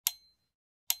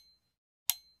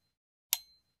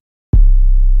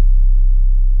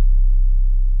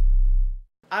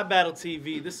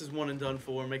iBattleTV, this is one and done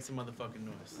for. Make some motherfucking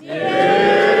noise. Yeah.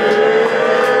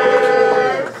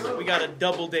 We got a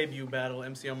double debut battle.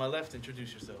 MC on my left,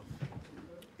 introduce yourself.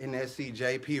 NSE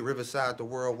JP, Riverside to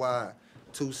Worldwide,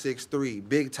 263,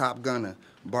 Big Top Gunner,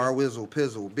 Bar Whizzle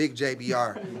Pizzle, Big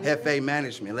JBR, FA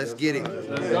Management. Let's get it.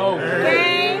 Let's go.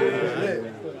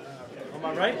 On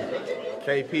my right?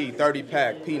 KP, 30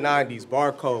 pack, P90s,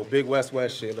 barcode, Big West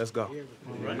shit. Let's go.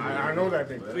 Right. I know that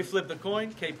thing. We flip the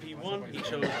coin. KP won. He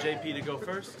chose JP to go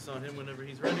first. It's on him whenever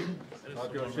he's ready.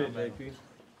 Talk your shit, JP.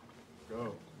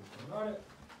 Go.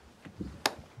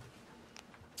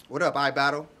 What up,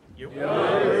 iBattle?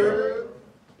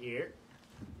 Yeah.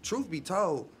 Truth be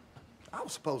told, I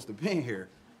was supposed to be here.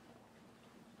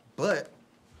 But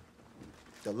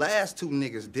the last two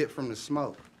niggas dipped from the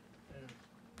smoke.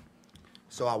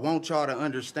 So I want y'all to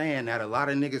understand that a lot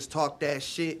of niggas talk that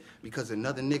shit because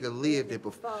another nigga lived it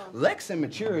before. Lex and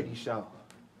Maturity Show.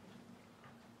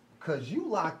 Cause you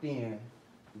locked in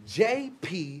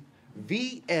JP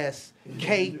vs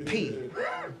KP.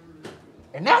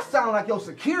 And that sound like your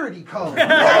security code.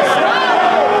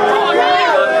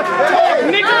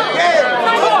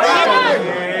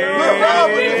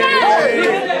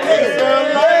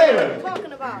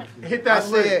 Hit that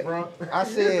lick, bro.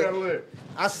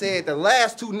 I said the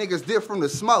last two niggas dipped from the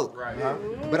smoke. Right.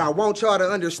 But I want y'all to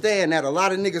understand that a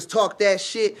lot of niggas talk that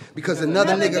shit because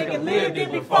another nigga lived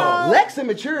it before. Lex and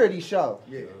Maturity Show.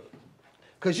 Yeah.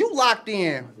 Cause you locked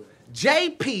in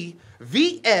JP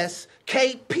vs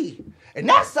KP. And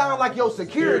that sound like your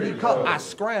security code. I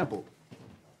scrambled,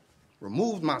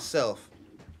 removed myself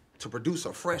to produce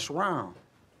a fresh round.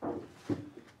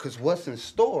 Cause what's in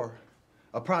store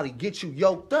will probably get you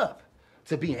yoked up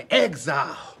to be an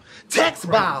exile, text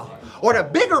bow, or the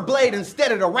bigger blade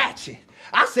instead of the ratchet.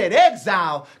 I said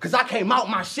exile because I came out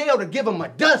my shell to give him a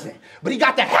dozen, but he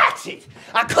got the hatchet.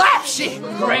 I clap shit.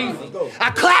 Crazy.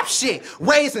 I clap shit,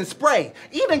 raise and spray.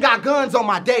 Even got guns on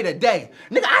my day-to-day.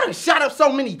 Nigga, I done shot up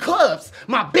so many clubs.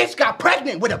 My bitch got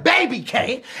pregnant with a baby,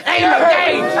 K. Aim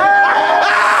engaged.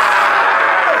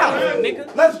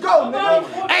 Nigga. Let's go,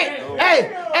 nigga.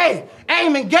 Hey,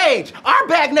 aim engaged. Our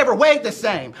bag never weighed the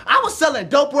same. I was selling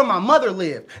dope where my mother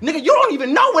lived. Nigga, you don't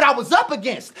even know what I was up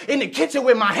against. In the kitchen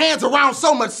with my hands around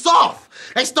so much soft,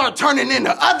 they start turning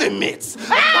into other mitts.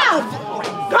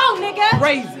 Ow! Go, nigga.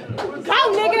 Crazy.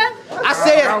 Go, nigga. I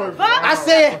said,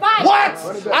 what?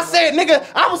 I said, nigga,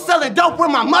 I was selling dope where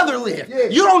my mother lived.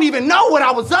 You don't even know what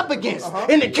I was up against.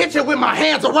 In the kitchen with my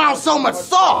hands around so much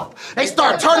soft, they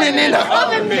start turning into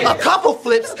a couple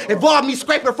flips involved me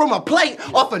scraping from a plate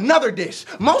off another dish.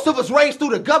 Most of us raised through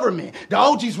the government. The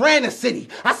OGs ran the city.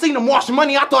 I seen them wash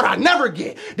money I thought I'd never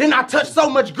get. Then I touched so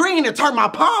much green it turned my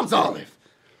palms olive.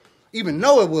 Even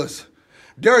though it was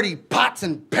dirty pots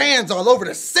and pans all over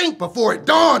the sink before it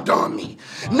dawned on me.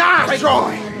 Nas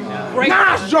drawing.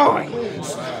 Nas drawing.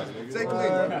 Stay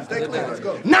clean. Stay clean. Let's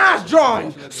go. Nas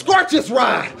drawing. Scorches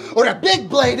ride. Or the big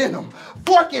blade in them.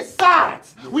 Fork its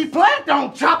sides. We planned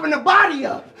on chopping the body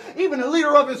up. Even the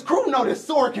leader of his crew know this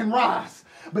sword can rise.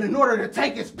 But in order to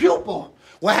take his pupil,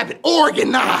 we'll have it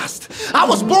organized. I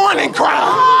was born in crime.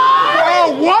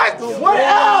 Oh, what? What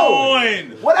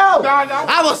else? What else?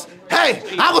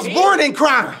 I was born in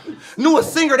crime. Knew a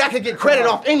singer that could get credit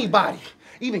off anybody,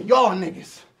 even y'all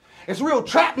niggas. It's real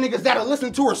trap niggas that'll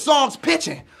listen to her songs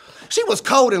pitching. She was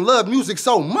cold and loved music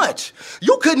so much,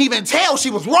 you couldn't even tell she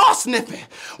was raw sniffing.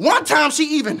 One time she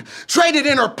even traded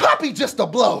in her puppy just to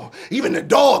blow. Even the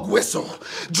dog whistle.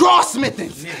 Draw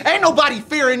smithing. Ain't nobody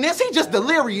fearing this. He just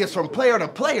delirious from player to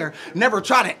player. Never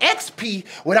try to XP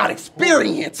without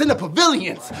experience in the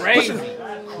pavilions. Crazy.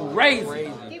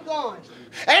 Keep going.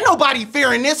 Ain't nobody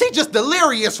fearing this. He just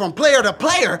delirious from player to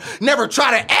player. Never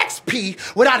try to XP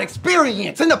without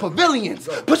experience in the pavilions.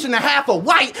 Pushing the half of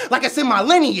white like it's in my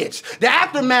lineage. The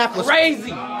aftermath was crazy.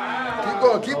 Keep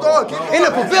going. In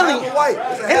the pavilion.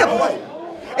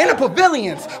 In the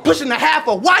pavilions, pushing the half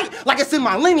of white like it's in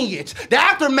my lineage. The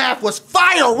aftermath was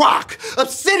fire rock,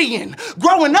 obsidian.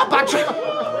 Growing up, I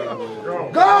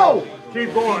tried. Go!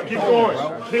 Keep going.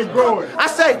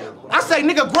 I say,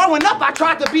 nigga, growing up, I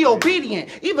tried to be obedient.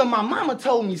 Even my mama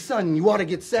told me, son, you ought to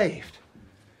get saved.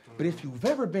 But if you've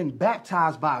ever been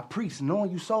baptized by a priest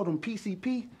knowing you sold him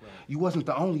PCP, you wasn't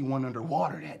the only one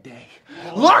underwater that day.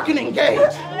 Larkin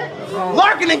engaged.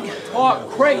 Talk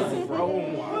crazy,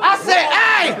 bro. I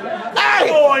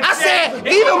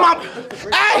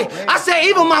said,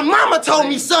 even my mama told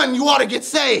me, son, you ought to get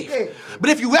saved. But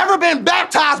if you ever been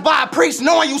baptized by a priest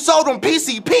knowing you sold him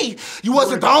PCP, you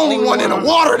wasn't the only one in the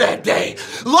water that day.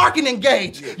 Larkin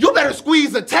engaged. You better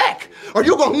squeeze a tech or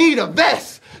you gonna need a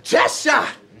vest. Chest shot.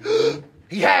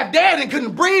 He half dead and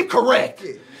couldn't breathe correct.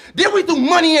 Then we threw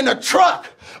money in the truck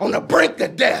on the brink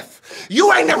of death.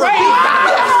 You ain't never beat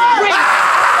I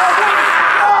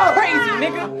guess. Crazy,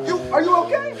 nigga. Are you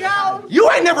okay? Go. You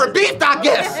ain't never beefed, I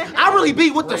guess. I really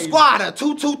beat with the squad. A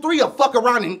 2-2-3 will fuck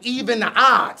around and even the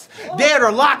odds. Dead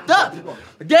or locked up.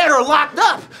 Dead or locked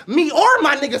up. Me or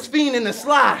my niggas fiend in the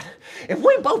slide. If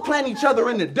we both plant each other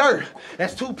in the dirt,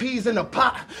 that's 2 peas in a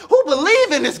pot. Who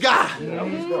believe in this guy?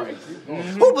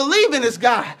 Who believe in this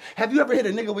guy? Have you ever hit a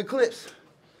nigga with clips?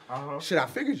 Shit, I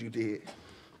figured you did.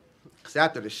 Cause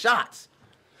after the shots,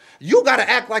 you gotta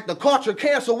act like the culture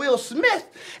cancel Will Smith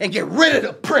and get rid of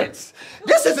the prince.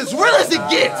 This is as real as it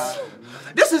gets.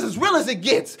 This is as real as it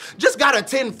gets. Just got a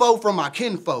 10-4 from my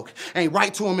kinfolk. Ain't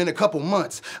write to him in a couple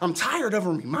months. I'm tired of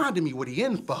him reminding me what he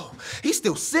info. He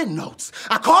still send notes.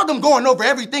 I called him going over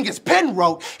everything his pen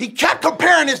wrote. He kept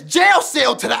comparing his jail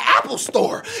cell to the Apple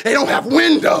store. They don't have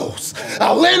windows.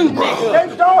 Lynn, bro.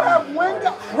 They don't have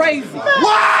windows. Crazy.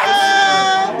 What?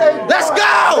 Let's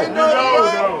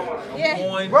go.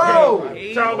 Yeah. Bro.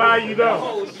 Tell them how you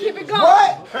know. Keep it going.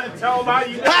 What? Tell them how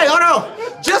you know. Hey, hold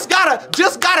on. Just got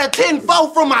a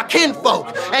 10-4 from my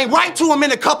kinfolk. Ain't write to him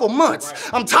in a couple months.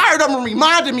 I'm tired of him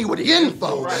reminding me with the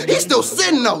info. He still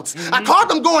send notes. I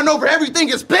called him going over everything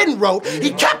his pen wrote.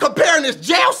 He kept comparing his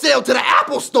jail cell to the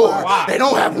Apple store. They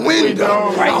don't have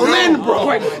windows. Lynn, bro.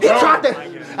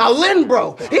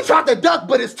 He tried to duck,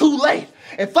 but it's too late.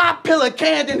 If I peel a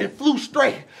can, then it flew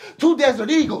straight. 2 desert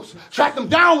eagles tracked him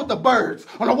down with the birds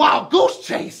on a wild goose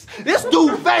chase. This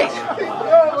dude fake.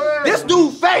 This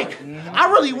dude fake.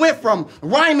 I really went from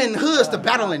rhyming hoods to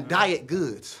battling diet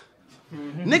goods.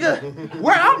 Nigga,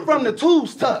 where I'm from, the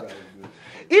tubes tucked.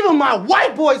 Even my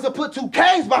white boys will put 2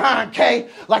 K's behind K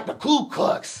like the Ku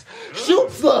Klux.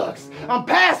 Shoot slugs. I'm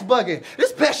past bugging.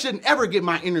 This pest shouldn't ever get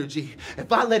my energy.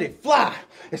 If I let it fly,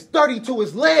 it's 30 to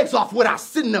his legs off what I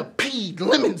centipede.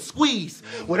 Lemon squeeze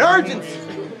with urgency.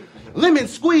 Lemon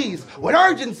squeeze with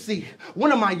urgency.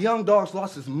 One of my young dogs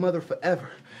lost his mother forever.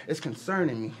 It's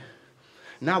concerning me.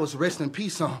 Now it's rest in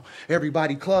peace on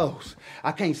everybody clothes.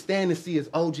 I can't stand to see his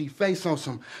OG face on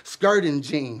some skirting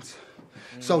jeans.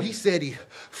 So he said he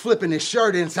flipping his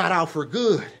shirt inside out for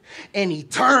good. An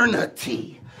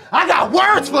eternity. I got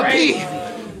words for P.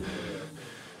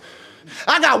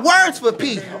 I got words for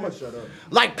P.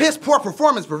 Like piss poor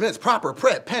performance prevents proper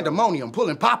prep. Pandemonium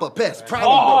pulling Papa Pest.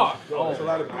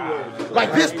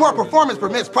 Like piss poor performance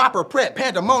prevents proper prep.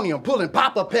 Pandemonium pulling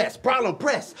Papa Pest. Problem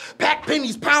press. Pack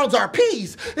pennies, pounds are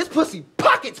peas. This pussy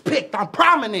pockets picked. I'm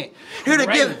prominent. Here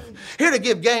to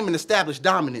give game and establish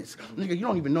dominance. Nigga, you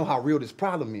don't even know how real this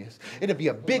problem is. It'll be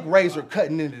a big razor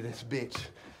cutting into this bitch.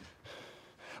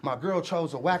 My girl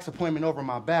chose a wax appointment over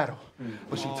my battle,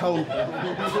 but she told me.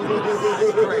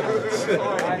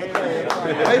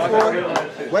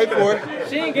 Wait for it.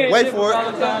 She ain't getting Wait shit for it.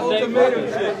 Valentine's Day.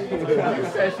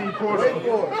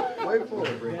 Wait for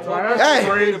it, bro. Hey,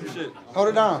 hold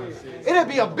it down. It'll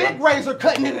be a big razor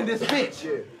cutting into this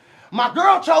bitch. My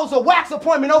girl chose a wax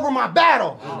appointment over my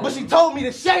battle, but she told me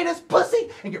to shave this pussy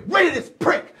and get rid of this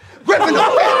prick. Gripping the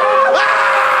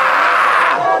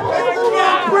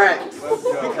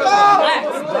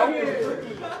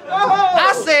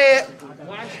I said,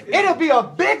 it'll be a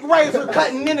big razor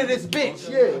cutting into this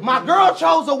bitch. My girl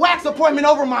chose a wax appointment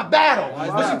over my battle,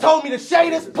 but she told me to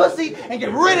shave this pussy and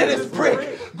get rid of this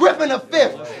prick. Gripping the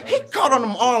 5th. He caught on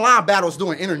them online battles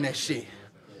doing internet shit.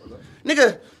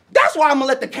 Nigga, that's why I'm gonna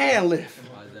let the can lift.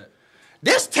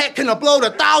 This tech can upload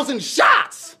 1,000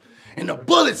 shots. And the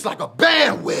bullets like a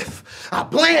bandwidth. I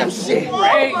blam shit.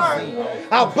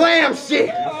 I'll blam shit.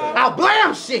 I'll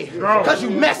blam shit. Cause you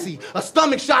messy. A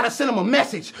stomach shot to send him a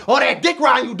message. All that dick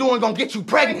riding you doing gonna get you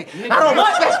pregnant. I don't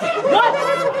respect it.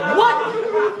 What?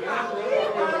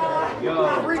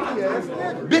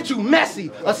 Bitch, you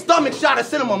messy. A stomach shot to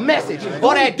send him a message.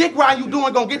 All that dick riding you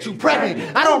doing gonna get you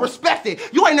pregnant. I don't respect it.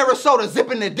 You ain't never sold a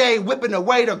zip in the day, whipping the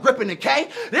weight or gripping the K.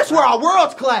 This where our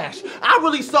worlds clash. I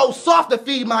really so soft to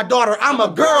feed my daughter. I'm a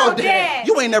girl dad.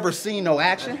 You ain't never seen no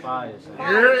action.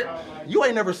 You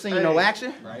ain't never seen no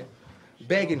action.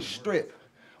 Begging strip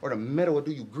or the metal will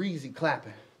do you greasy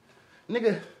clapping.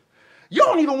 Nigga, you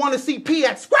don't even want to see P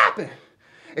at scrapping.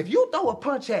 If you throw a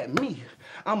punch at me,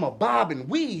 I'ma bob and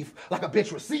weave like a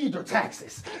bitch received her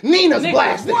taxes. Nina's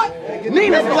blasting.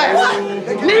 Nina's blasting.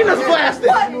 Nina's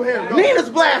blasting. Nina's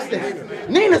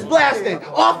blasting. Nina's blasting.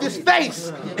 Off his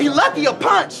face. He lucky a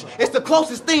punch. It's the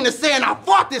closest thing to saying I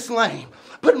fought this lame.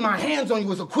 Putting my hands on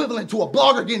you is equivalent to a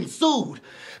blogger getting sued.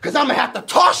 Cause I'ma have to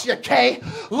toss you, K.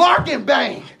 Larkin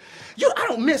bang. I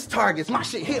don't miss targets. My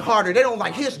shit hit harder. They don't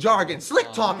like his jargon.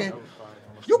 Slick talking.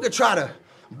 You could try to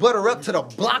butter up to the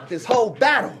block this whole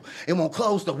battle. It won't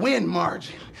close the win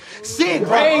margin. Sig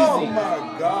Crazy. Oh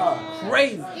my God.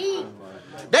 Crazy.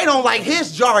 They don't like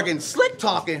his jargon, slick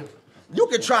talking. You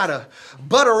can try to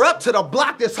butter up to the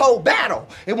block this whole battle.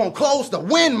 It won't close the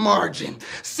win margin.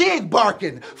 Sig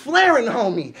barking, flaring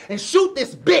homie, and shoot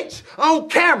this bitch on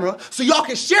camera so y'all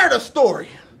can share the story.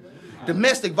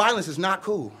 Domestic violence is not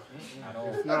cool.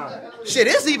 Shit,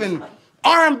 it's even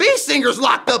R&B singers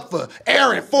locked up for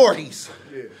airing 40s.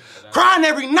 Crying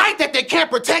every night that they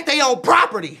can't protect their own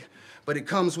property. But it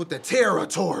comes with the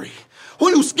territory. Who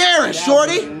you scaring,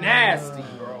 shorty? Nasty,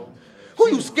 bro. Who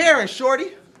you scaring,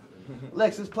 shorty?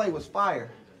 Lex's play was fire.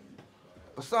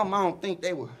 But something I don't think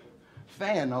they were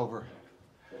fan over.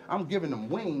 I'm giving them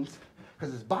wings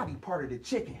because his body part of the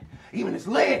chicken. Even his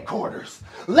leg quarters.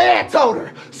 Leg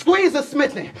toter, squeeze-a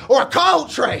smithing, or a cold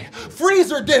tray,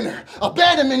 freezer dinner,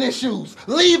 abandonment issues,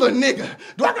 leave a nigga.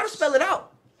 Do I gotta spell it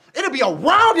out? It'll be a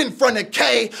round in front of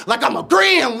K like I'm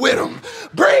agreeing with him.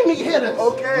 Bring me hitters.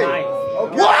 Okay. Nice.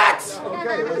 Okay. What?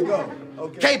 Okay, let's go.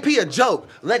 Okay. KP a joke.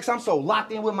 Lex, I'm so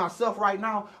locked in with myself right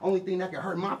now, only thing that can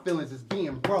hurt my feelings is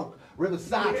being broke.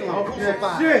 Riverside till I'm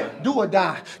crucified. Shit. Do or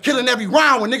die. Killing every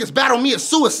round when niggas battle me is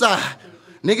suicide.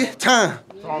 Nigga, time.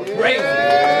 Crazy.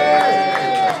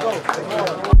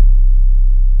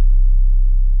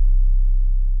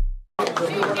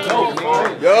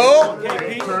 Yo,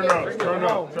 Turn up, turn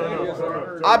up,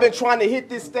 turn up. I've been trying to hit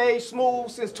this stage smooth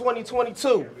since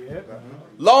 2022.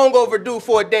 Long overdue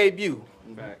for a debut.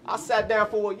 I sat down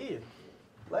for a year.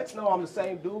 Lex know I'm the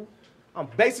same dude. I'm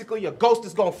basically a ghost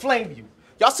that's gonna flame you.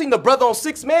 Y'all seen the brother on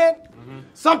 6 Man?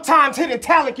 Sometimes hidden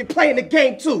talent can play in the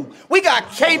game too. We got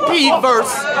KP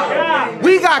versus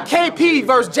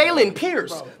Jalen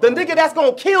Pierce, the nigga that's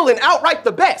gonna kill and outright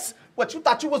the best. What, you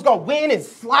thought you was gonna win and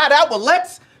slide out with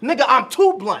Lex? Nigga, I'm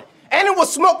too blunt. And it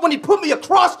was smoke when he put me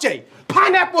across Jay.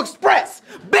 Pineapple Express.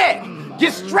 Bet.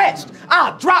 Get stretched.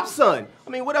 I'll drop son. I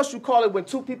mean, what else you call it when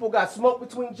two people got smoke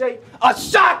between Jay? A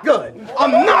shotgun.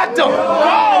 I'm not done.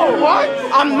 Oh, what?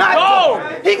 I'm not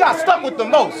done. He got stuck with the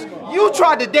most. You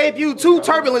tried to debut 2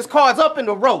 turbulence cards up in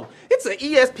a row. It's an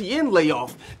ESPN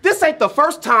layoff. This ain't the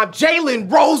first time Jalen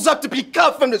rose up to be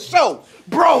cut from the show.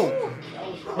 Bro.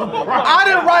 I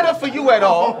didn't write up for you at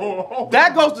all.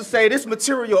 That goes to say this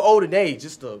material old in age.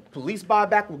 It's the police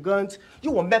buyback with guns.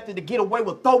 You a method to get away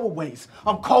with throwaways.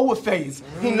 I'm cold with FaZe.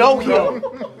 He know he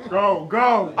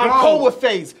Go. I'm cold with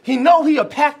FaZe. He know he a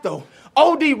Pacto.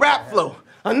 OD rap flow.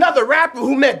 Another rapper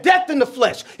who met death in the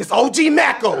flesh. It's OG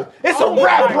Macko. It's a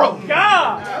rap, bro.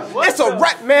 God. It's a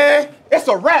rap, man. It's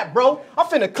a rap, bro. I'm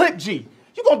finna clip G.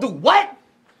 You gonna do what?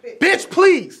 Bitch,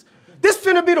 please. This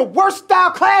finna be the worst style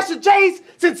clash of J's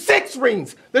since 6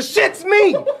 Rings. The shit's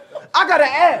mean. I gotta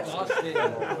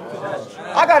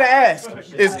ask.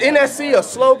 Is NSE a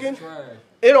slogan?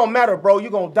 It don't matter, bro. You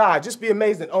gonna die. Just be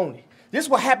amazed and own it. This is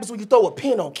what happens when you throw a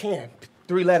pin on Cam.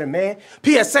 3-letter man.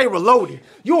 PSA reloaded.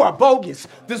 You are bogus.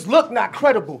 This look not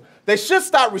credible. They should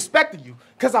start respecting you,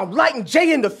 cause I'm lighting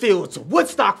Jay in the field. It's a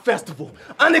Woodstock festival.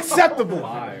 Unacceptable.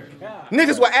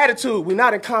 Niggas with attitude, we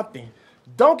not in Compton.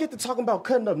 Don't get to talking about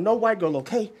cutting up no white girl,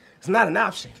 okay? It's not an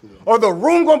option. Or the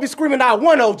room gonna be screaming out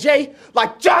 1-0, Jay,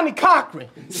 like Johnny Cochran.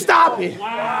 Stop it.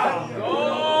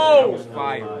 Wow.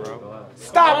 Fire, bro.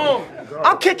 Stop it.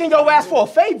 I'm kicking your ass for a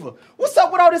favor. What's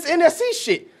up with all this NSE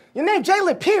shit? Your name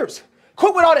Jalen Pierce.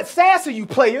 Quit with all that sassy, you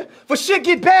player, for shit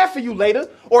get bad for you later,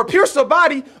 or Pierce your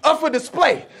body up for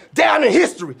display. Down in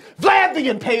history. Vlad the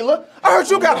Impaler. I heard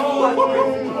you got...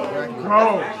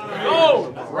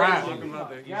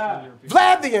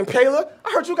 Vlad the Impaler,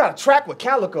 I heard you got a track with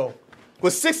Calico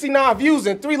with 69 views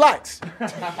and 3 likes.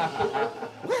 I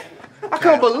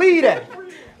couldn't believe that.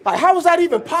 Like, how was that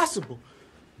even possible?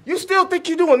 You still think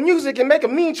you're doing music and make a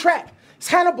mean track? It's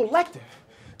Hannibal Lecter.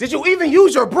 Did you even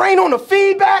use your brain on the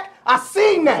feedback? I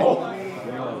seen that.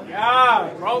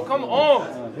 Yeah, bro, come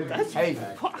on. Hey,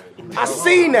 I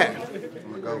seen that.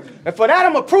 And for that,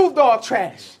 I'm a proof dog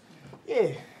trash.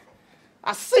 Yeah,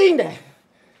 I seen that.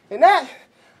 And that,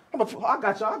 I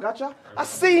got y'all. I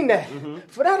seen that.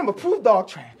 For that, I'm a proof dog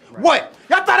trash. What?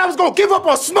 Y'all thought I was gonna give up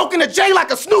on smoking a J like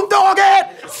a Snoop Dogg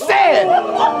ad? Sad.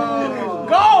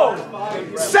 Go.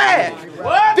 Sad.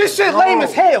 What? This shit lame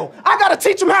as hell. I gotta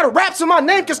teach him how to rap so my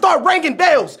name can start ringing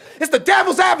bells. It's the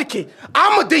devil's advocate.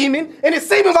 I'm a demon, and it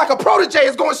seems like a protege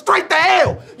is going straight to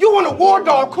hell. You want a war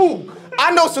dog? Cool.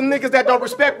 I know some niggas that don't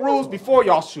respect rules before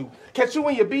y'all shoot. Catch you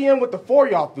when you be in with the 4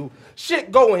 y'all through.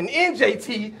 Shit going in,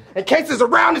 JT, and cases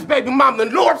around this baby mama, the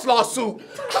North's lawsuit.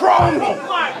 Chrome me. Oh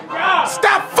my God.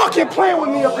 Stop fucking playing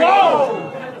with me up here.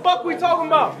 Go. Fuck we talking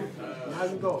about?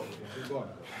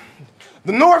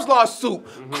 The North's Law suit,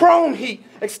 chrome heat,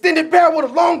 extended barrel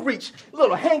with a long reach.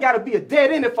 Little hand gotta be a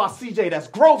dead end if I CJ, that's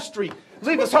Grove Street.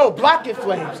 Leave his whole block in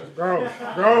flames. Go.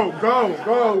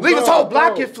 Leave his whole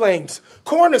block in flames.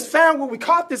 Coroner's found where we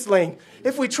caught this lane.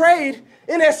 If we trade,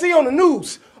 NSE on the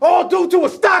news. All due to a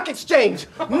stock exchange.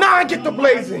 9 get the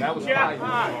blazing.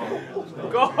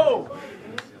 Go.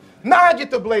 9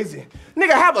 get the blazing.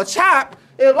 Nigga have a chop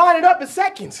and line it up in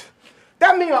seconds.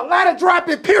 That mean a ladder drop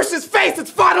in Pierce's face, its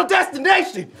final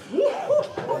destination.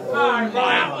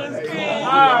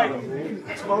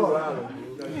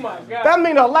 That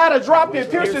mean a ladder drop in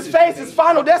Pierce's face, its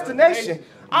final destination.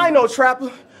 I ain't no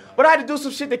trapper, but I had to do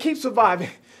some shit to keep surviving.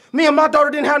 Me and my daughter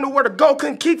didn't have nowhere to go,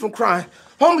 couldn't keep from crying.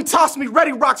 Homie tossed me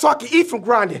ready rock so I could eat from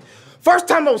grinding. First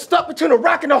time I was stuck between a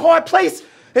rock and a hard place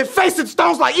and facing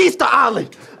stones like Easter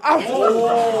Island. I'm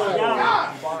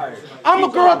a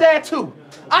girl dad too.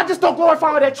 I just don't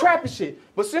glorify all that trapping shit.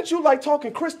 But since you like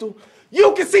talking crystal,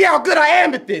 you can see how good I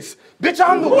am at this. Bitch,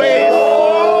 I'm the wave.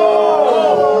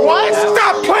 What?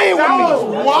 Stop playing with me.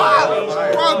 What?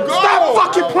 Stop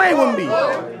fucking playing with me.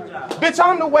 Bitch,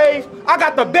 I'm the wave. I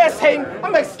got the best hating. I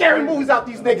make scary movies out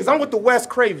these niggas. I'm with the West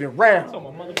Craven. Ram.